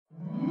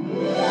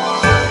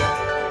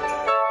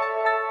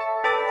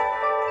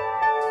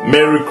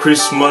Merry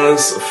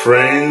Christmas,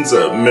 friends.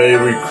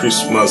 Merry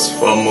Christmas,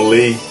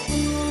 family.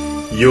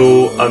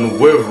 Your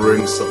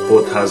unwavering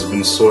support has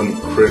been so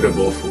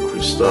incredible for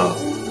Krystaal,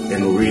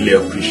 and really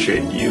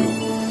appreciate you.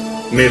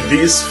 May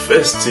this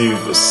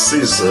festive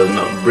season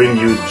bring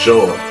you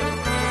joy,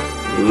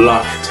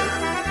 laughter,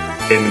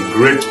 and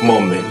great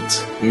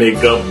moments. May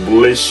God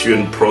bless you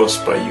and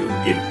prosper you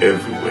in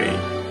every way.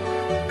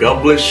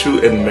 God bless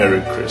you and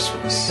Merry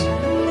Christmas.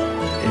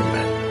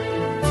 Amen.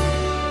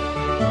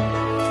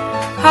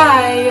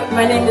 Hi,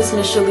 my name is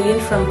Micheline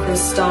from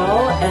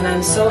Krystaal, and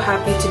I'm so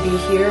happy to be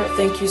here.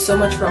 Thank you so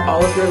much for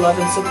all of your love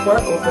and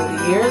support over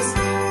the years.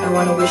 I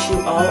want to wish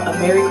you all a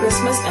Merry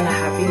Christmas and a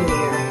Happy New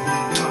Year.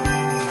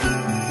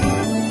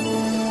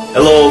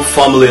 Hello,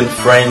 family and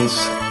friends.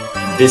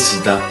 This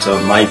is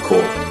Dr.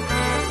 Michael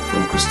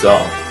from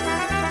Krystaal.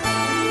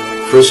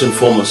 First and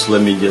foremost,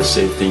 let me just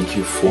say thank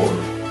you for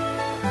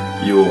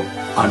your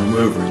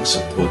unwavering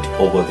support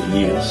over the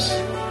years.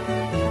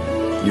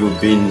 You've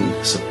been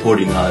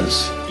supporting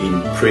us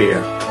in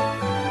prayer,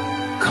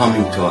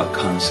 coming to our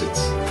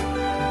concerts,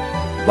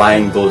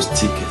 buying those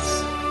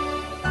tickets,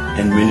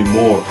 and many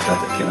more that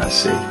I cannot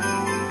say.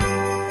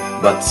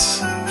 But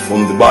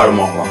from the bottom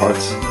of our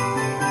hearts,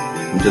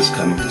 I'm just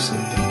coming to say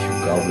thank you.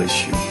 God bless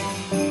you.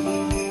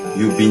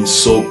 You've been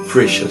so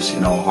precious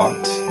in our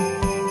hearts.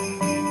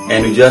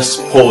 And we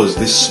just pause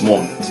this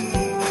moment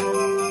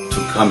to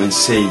come and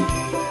say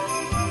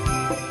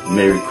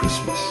Merry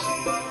Christmas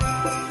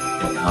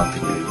and Happy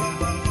New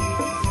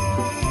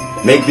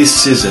Year. Make this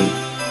season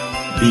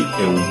be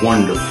a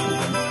wonderful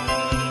one.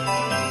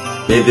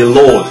 May the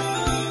Lord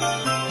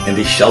and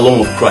the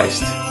Shalom of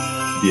Christ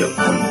be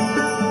upon you.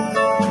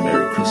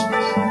 Merry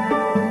Christmas.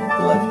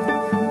 Love you.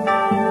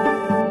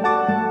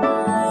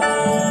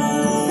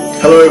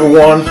 Hello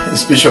everyone,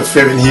 it's Bishop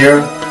Fabian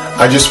here.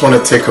 I just want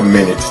to take a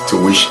minute to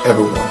wish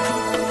everyone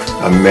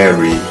a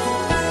Merry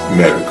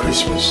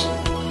Christmas.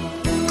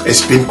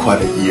 It's been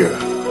quite a year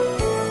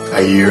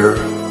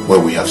where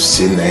we have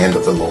seen the hand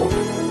of the Lord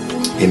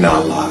in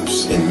our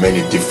lives in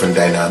many different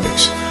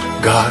dynamics.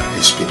 God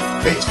has been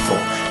faithful.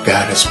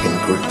 God has been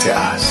good to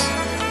us.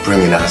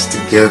 Bringing us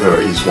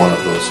together is one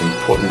of those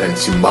important and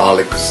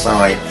symbolic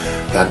signs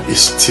that is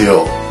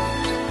still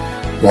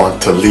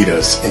want to lead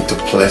us into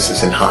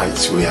places and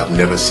heights we have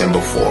never seen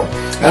before.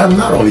 And I'm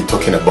not only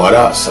talking about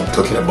us, I'm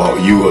talking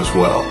about you as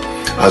well.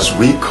 As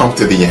we come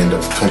to the end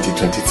of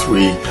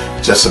 2023,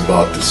 just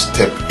about to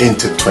step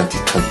into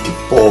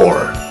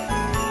 2024,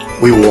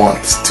 we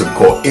want to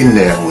go in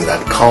there with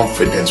that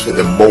confidence, with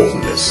the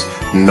boldness,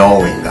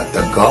 knowing that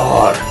the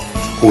God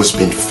who's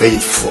been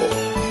faithful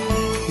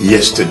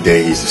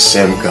yesterday is the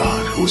same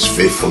God who's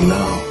faithful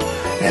now,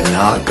 and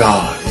our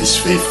God is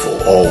faithful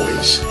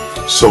always.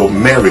 So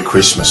Merry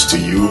Christmas to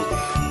you,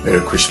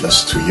 Merry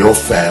Christmas to your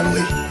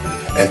family,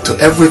 and to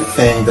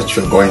everything that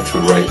you're going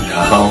through right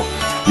now.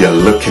 You're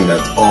looking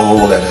at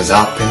all that has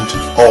happened,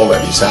 all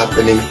that is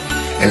happening,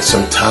 and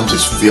sometimes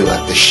it feels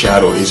like the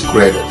shadow is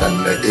greater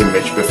than the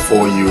image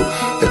before you.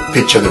 The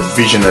picture, the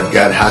vision that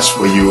God has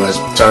for you has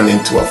turned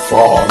into a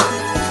fog.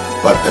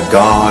 But the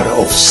God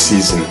of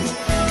seasons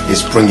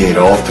is bringing it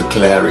all to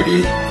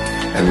clarity,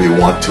 and we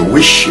want to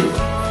wish you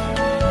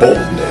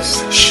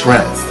boldness,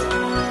 strength,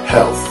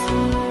 health,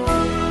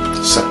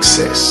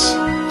 success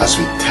as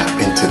we tap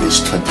into this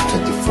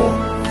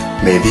 2024.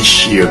 May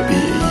this year be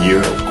a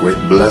year of great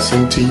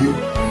blessing to you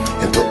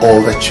and to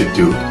all that you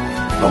do,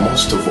 but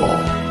most of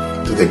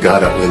all, to the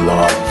God that we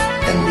love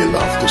and we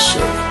love to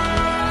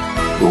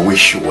serve. We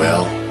wish you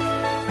well,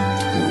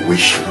 and we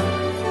wish you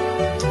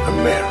a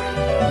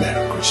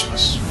Merry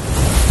Christmas.